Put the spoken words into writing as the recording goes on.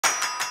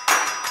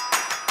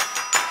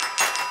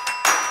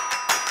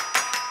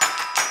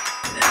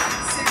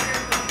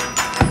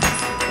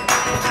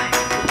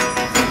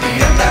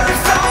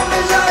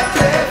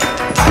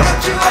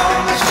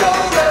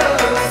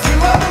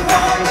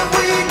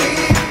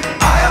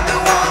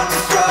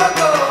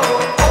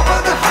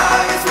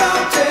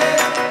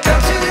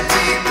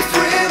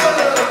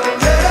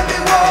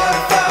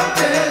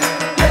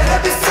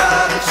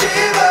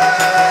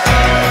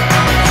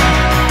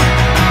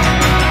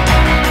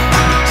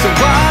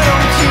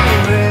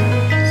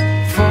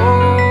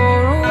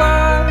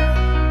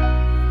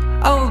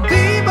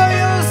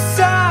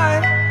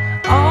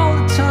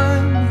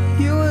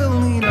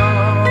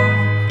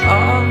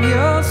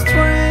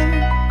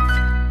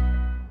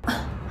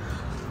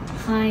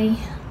Hi.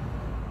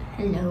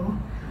 Hello.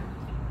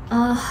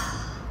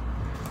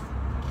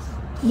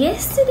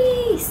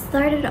 Yesterday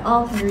started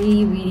off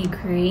really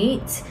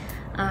great.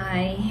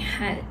 I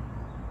had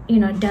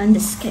done the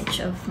sketch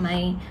of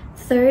my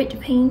third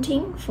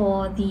painting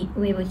for the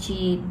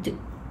Umeboshi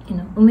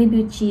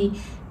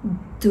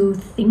Do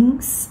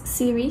Things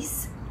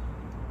series.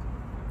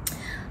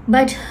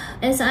 But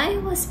as I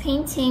was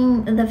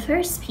painting the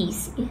first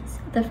piece,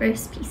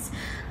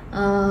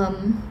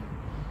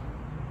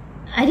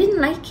 I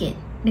didn't like it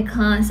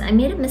because I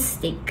made a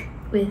mistake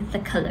with the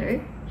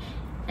color,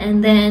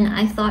 and then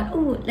I thought,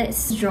 oh,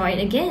 let's draw it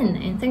again,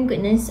 and thank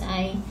goodness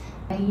I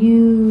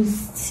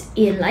used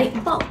a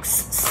light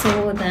box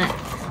so that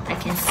I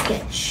can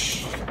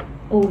sketch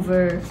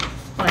over,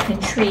 or I can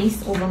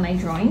trace over my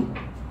drawing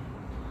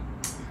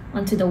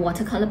onto the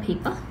watercolor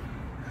paper.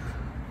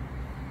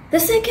 The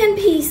second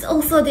piece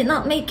also did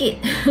not make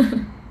it.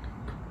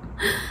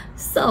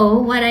 So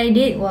what I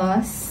did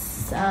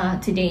was,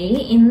 today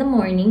in the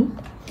morning,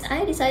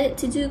 I decided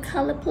to do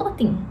color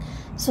plotting.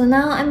 So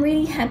now I'm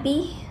really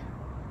happy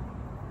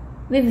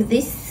with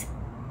these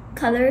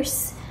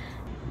colors.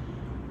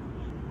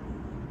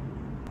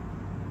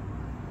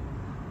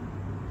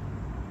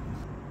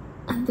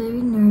 I'm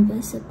very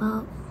nervous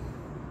about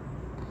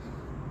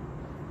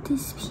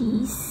this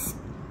piece.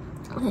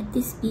 Let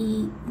this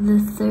be the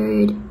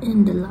third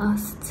and the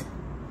last.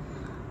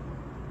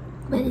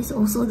 But it's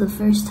also the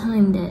first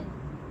time that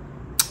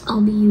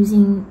I'll be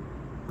using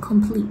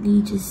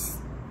completely just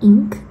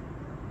ink.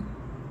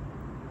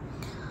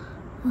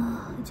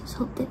 I just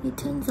hope that it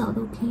turns out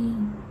okay.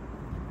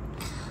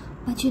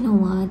 But you know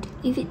what?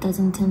 If it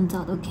doesn't turn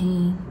out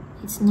okay,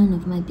 it's none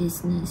of my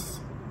business.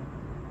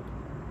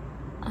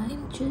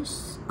 I'm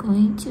just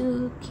going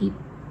to keep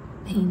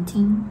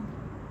painting.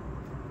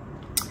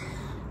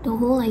 The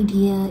whole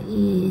idea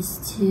is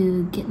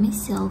to get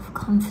myself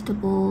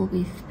comfortable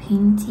with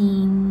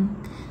painting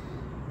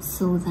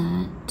so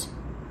that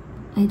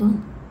I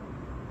don't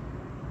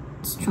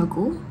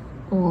struggle,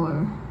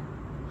 or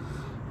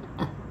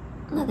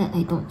not that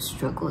I don't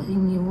struggle. I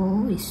think you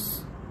will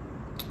always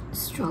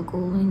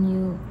struggle when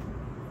you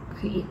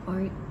create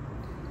art.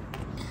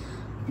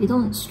 If you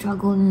don't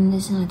struggle, then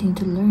there's nothing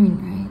to learn,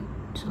 right?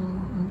 So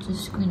I'm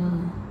just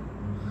gonna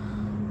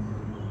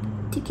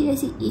take it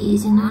as it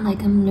is, and not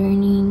like I'm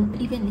learning.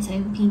 Even as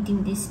I'm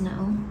painting this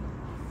now,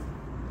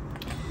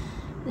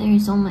 there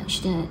is so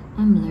much that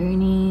I'm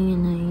learning,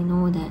 and I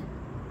know that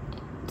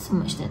so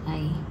much that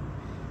I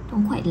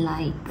don't quite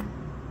like.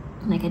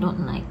 Like, I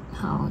don't like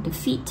how the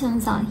feet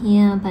turns out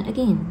here, but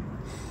again,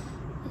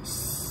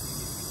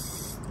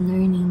 it's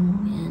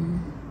learning,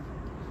 and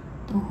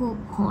the whole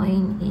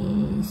point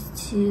is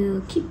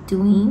to keep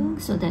doing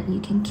so that you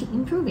can keep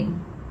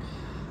improving.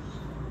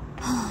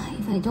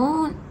 If I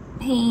don't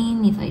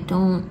paint, if I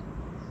don't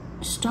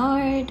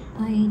start,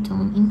 I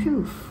don't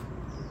improve.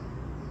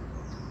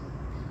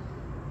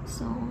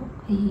 So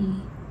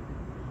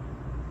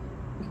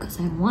because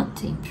I want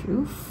to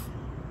improve,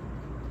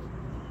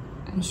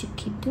 I should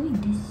keep doing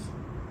this.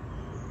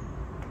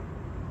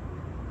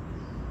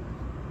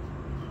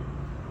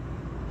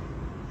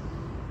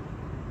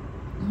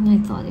 And I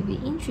thought it'd be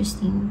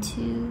interesting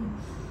to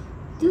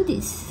do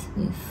this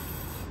with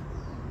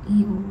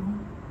you,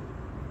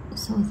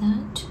 so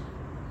that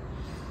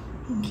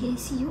in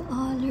case you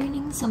are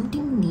learning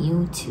something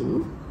new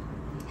too,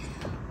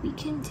 we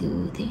can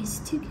do this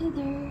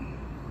together.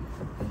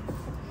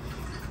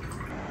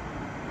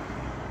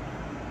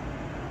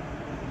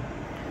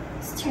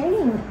 It's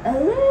turning a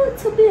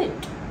little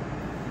bit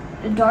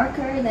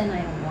darker than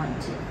I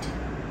wanted.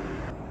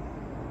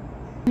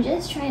 I'm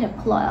just trying to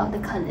plot out the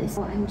colors.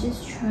 So I'm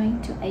just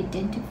trying to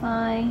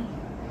identify,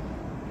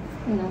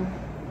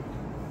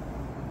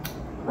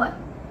 what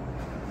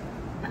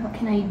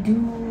can I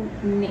do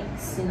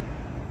next,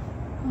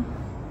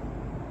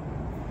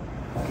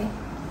 Okay,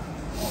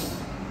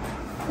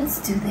 let's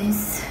do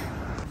this.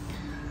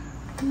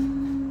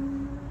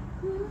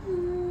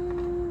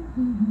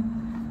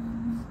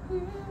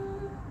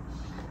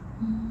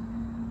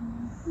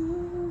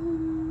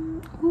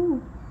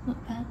 Ooh,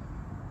 not bad.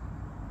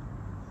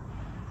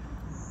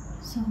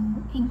 So,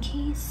 in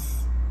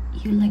case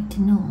you'd like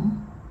to know,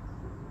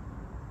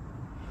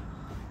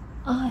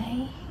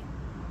 I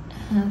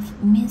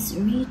have Miss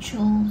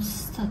Rachel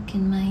stuck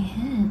in my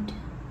head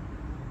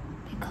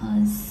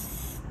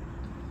because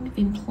we've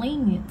been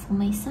playing it for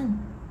my son.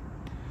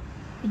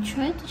 We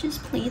try to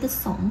just play the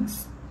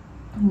songs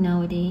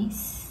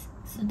nowadays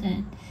so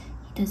that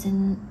he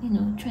doesn't,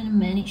 try to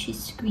manage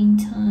his screen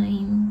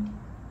time.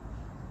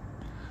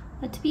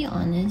 But to be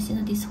honest,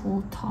 this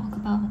whole talk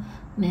about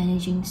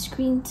managing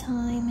screen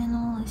time and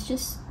all, it's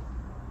just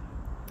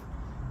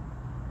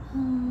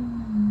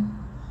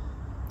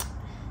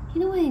you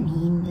know what I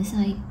mean? It's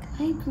like,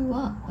 I grew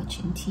up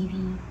watching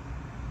TV.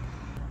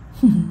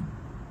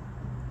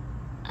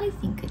 I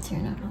think it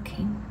turned out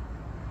okay.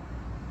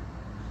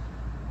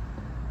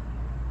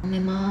 My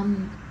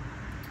mom,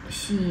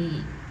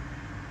 she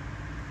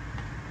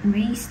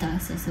raised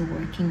us as a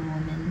working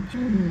woman.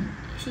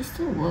 She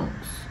still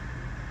works.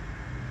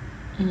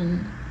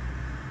 and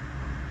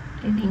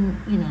I think,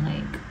 you know,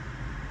 like,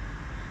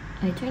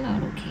 I turned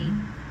out okay.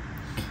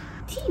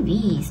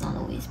 TV is not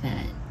always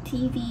bad.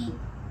 TV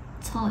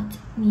taught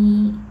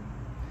me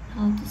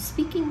how to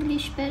speak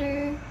English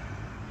better,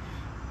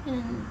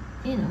 and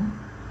you know,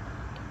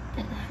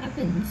 that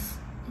happens.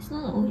 It's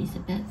not always a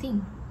bad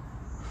thing,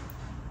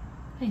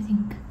 I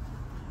think.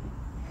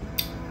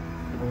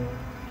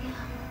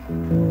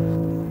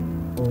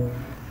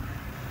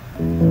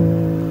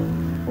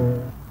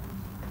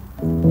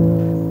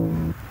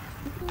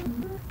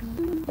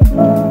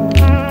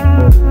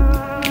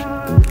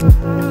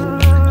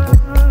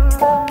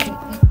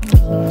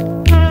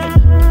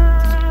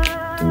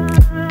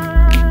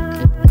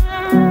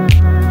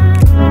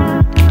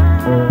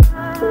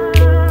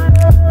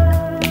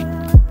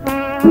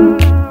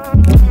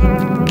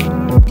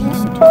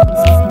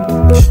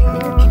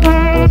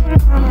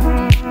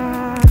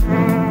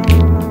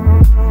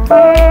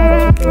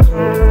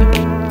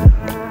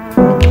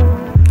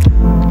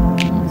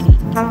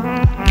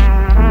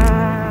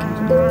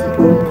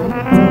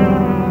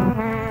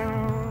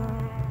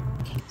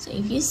 So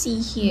if you see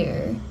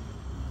here,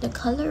 the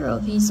color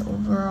of his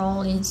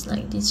overall is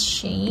like this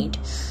shade.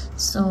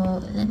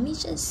 So let me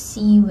just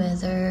see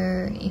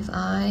whether if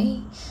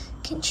I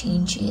can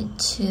change it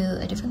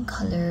to a different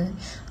color.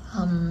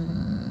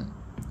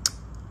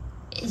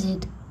 Is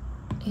it,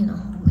 you know,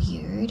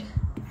 weird?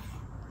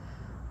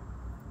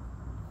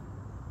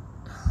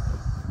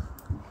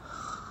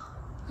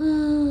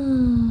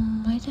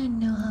 I don't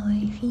know how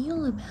I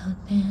feel about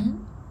that.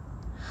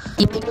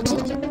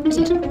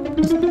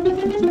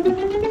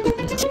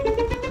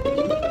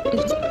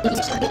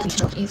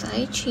 If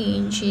I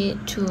change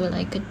it to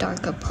like a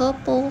darker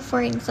purple,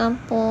 for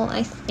example,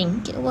 I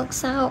think it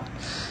works out.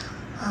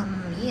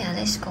 Yeah,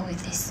 let's go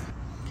with this.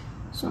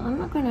 So I'm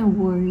not gonna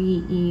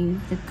worry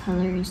if the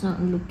color is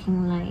not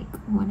looking like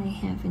what I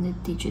have in the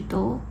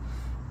digital,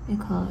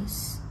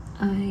 because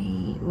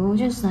I will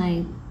just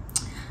like,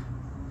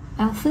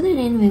 I'll fill it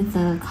in with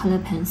the color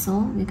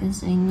pencil,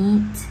 because I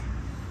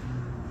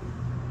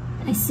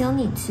still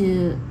need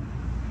to,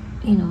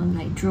 you know,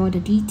 like draw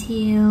the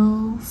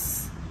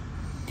details,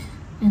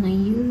 and I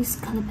use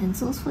color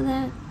pencils for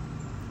that,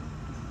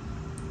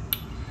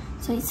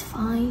 so it's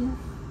fine.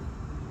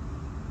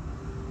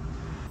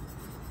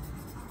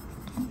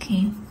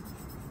 Okay,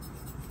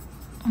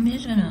 I'm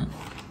just gonna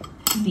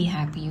be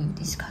happy with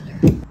this color.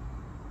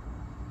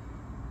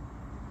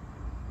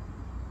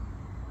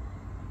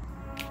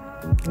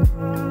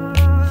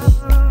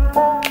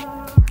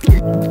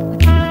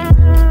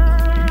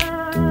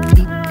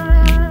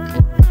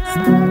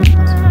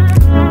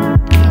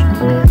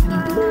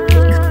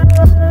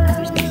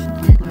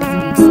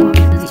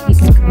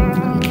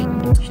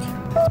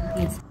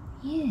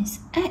 Yes,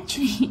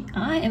 actually,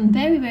 I am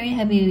very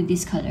happy with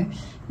this color.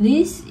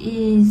 This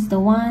is the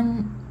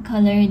one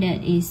color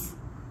that is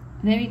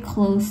very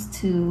close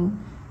to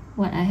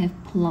what I have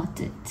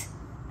plotted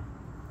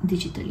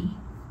digitally.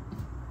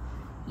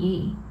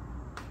 Yay.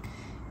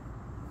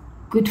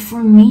 Good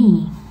for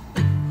me.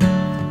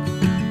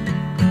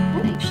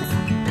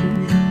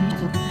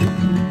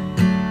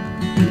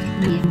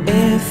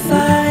 If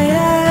I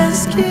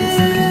ask you,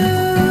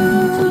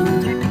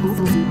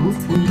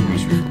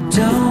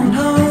 don't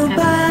hold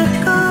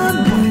back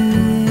on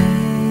me.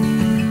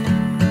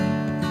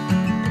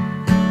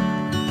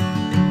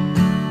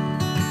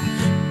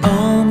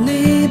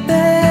 Only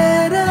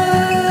better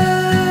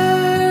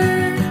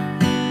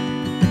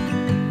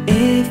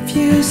if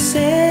you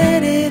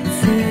set it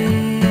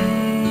free.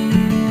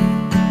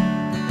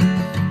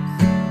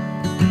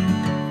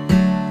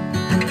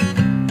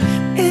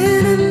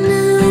 In a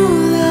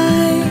new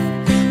light,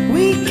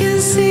 we can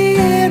see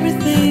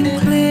everything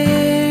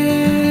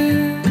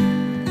clear.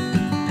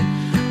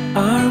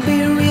 Are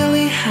we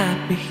really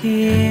happy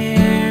here?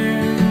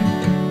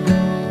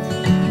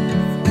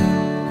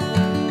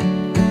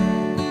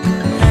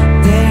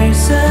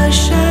 There's a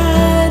shadow.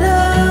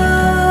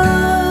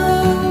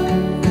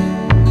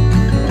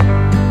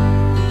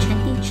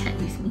 Chat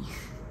with me.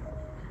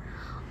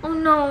 Oh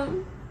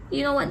no,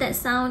 you know what that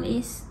sound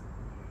is?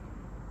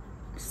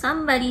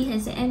 Somebody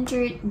has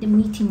entered the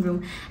meeting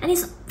room, and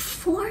it's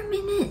 4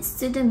 minutes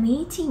to the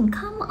meeting.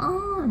 Come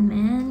on,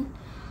 man.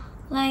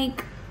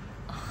 Like,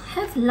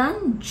 have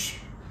lunch.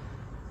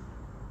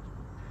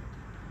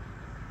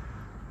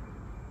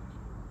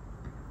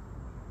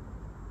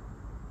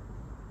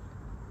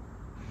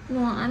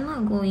 No, I'm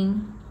not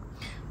going.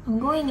 I'm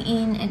going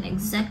in at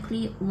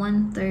exactly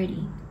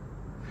 1:30.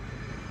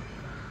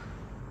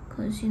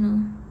 Because, you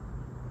know,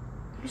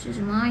 this is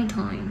my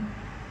time.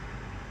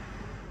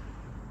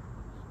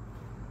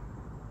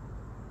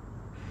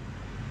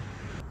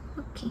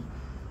 Okay.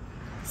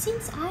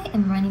 Since I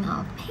am running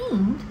out of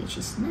paint, which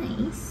is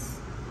nice,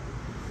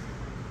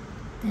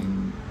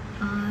 then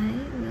I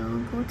will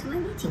go to my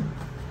meeting.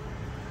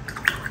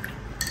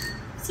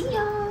 See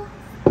ya!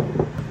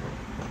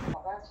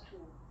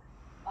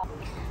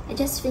 I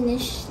just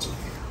finished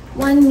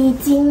one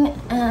meeting,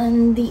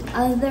 and the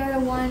other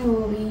one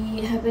will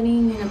be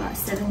happening in about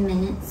 7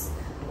 minutes.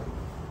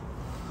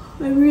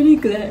 I'm really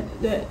glad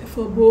that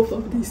for both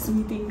of these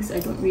meetings I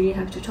don't really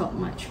have to talk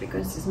much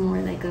because it's more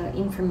like a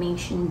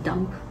information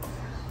dump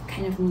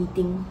kind of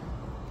meeting.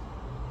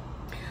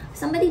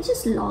 Somebody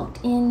just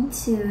logged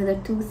into the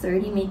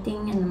 2:30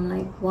 meeting and I'm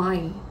like,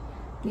 why?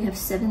 We have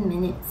 7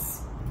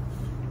 minutes.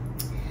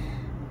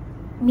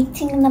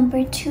 Meeting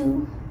number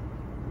 2.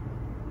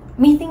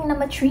 Meeting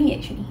number 3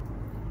 actually.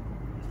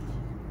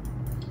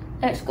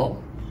 Let's go.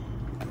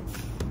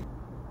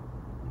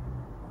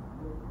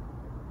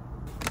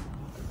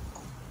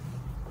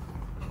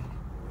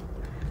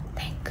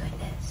 Thank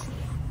goodness.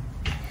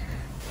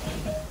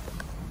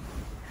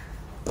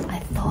 I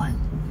thought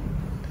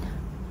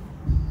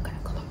I'm gonna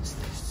close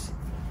this.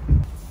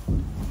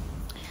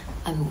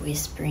 I'm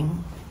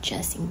whispering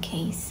just in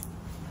case.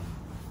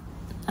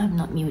 I'm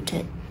not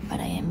muted, but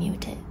I am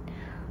muted.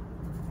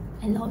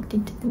 I logged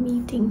into the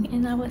meeting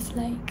and I was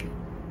like,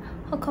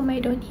 how come I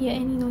don't hear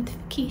any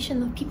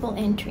notification of people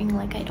entering?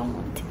 Like, I don't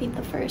want to be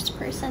the first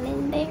person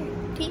in there.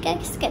 Do you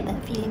guys get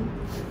that feeling?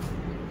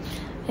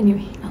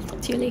 Anyway, I'll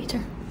talk to you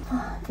later.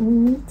 The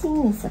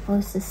meeting is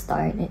supposed to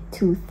start at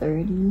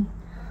 2:30,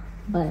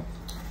 but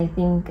I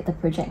think the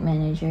project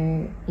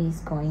manager is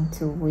going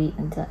to wait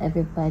until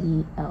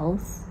everybody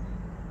else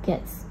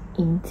gets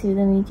into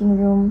the meeting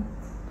room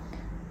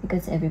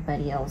because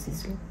everybody else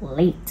is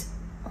late.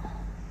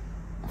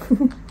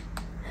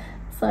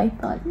 So I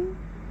thought,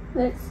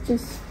 let's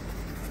just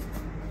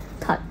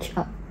catch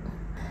up.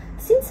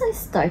 Since I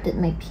started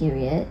my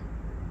period,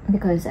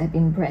 because I've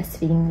been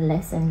breastfeeding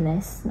less and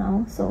less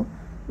now, so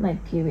my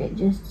period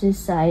just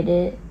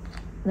decided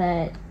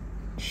that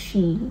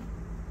she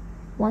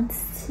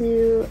wants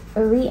to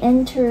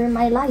re-enter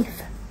my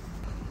life.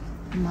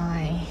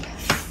 My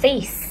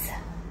face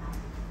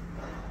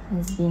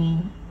has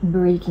been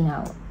breaking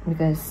out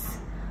because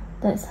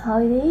that's how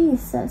it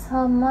is. That's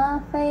how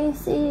my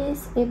face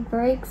is. It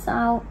breaks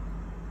out.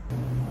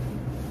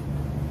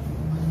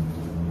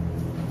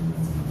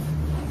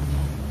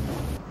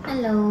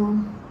 Hello.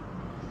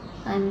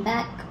 I'm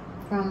back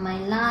from my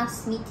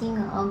last meeting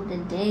of the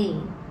day.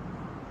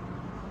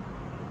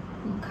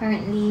 I'm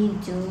currently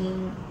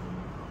doing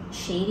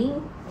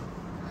shading.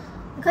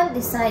 I can't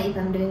decide if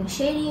I'm doing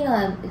shading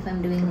or if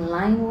I'm doing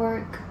line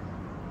work.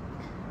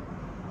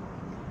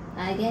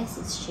 I guess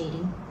it's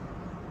shading.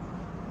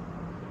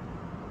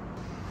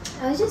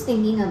 I was just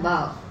thinking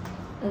about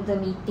the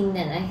meeting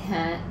that I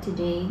had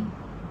today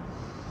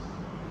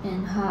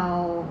and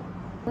how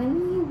when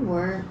we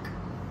work,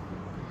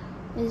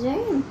 it's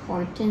very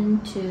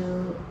important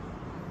to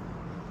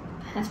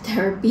have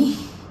therapy.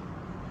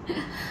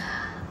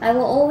 I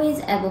will always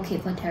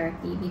advocate for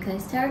therapy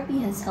because therapy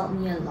has helped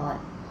me a lot.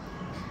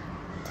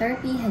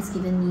 Therapy has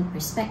given me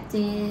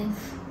perspective.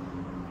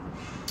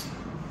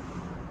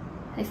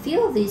 I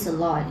feel this a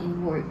lot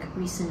in work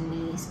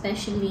recently,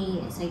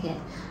 especially as I get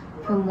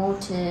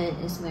promoted,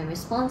 as my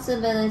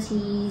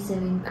responsibilities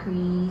have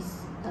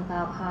increased,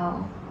 about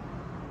how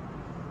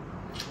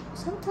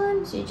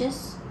sometimes you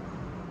just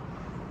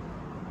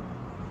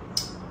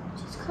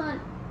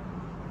can't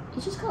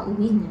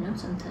win, you know,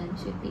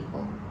 sometimes with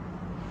people.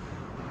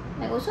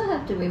 I also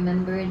have to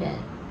remember that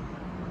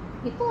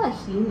people are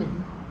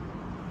human.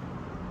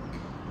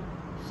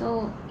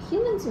 So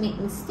humans make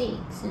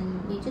mistakes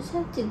and you just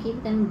have to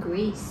give them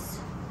grace.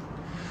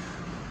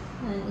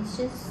 And it's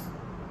just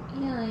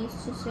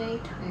very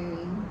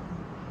tiring.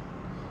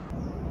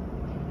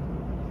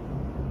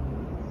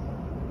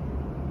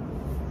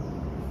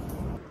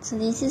 So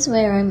this is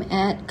where I'm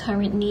at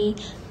currently.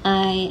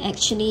 I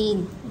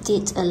actually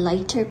did a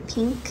lighter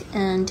pink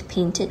and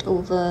painted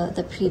over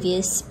the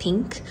previous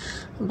pink,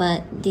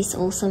 but this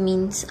also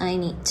means I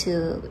need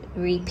to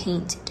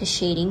repaint the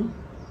shading.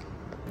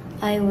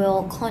 I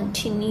will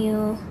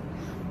continue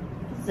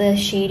the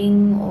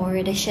shading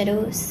or the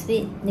shadows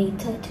bit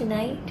later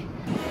tonight.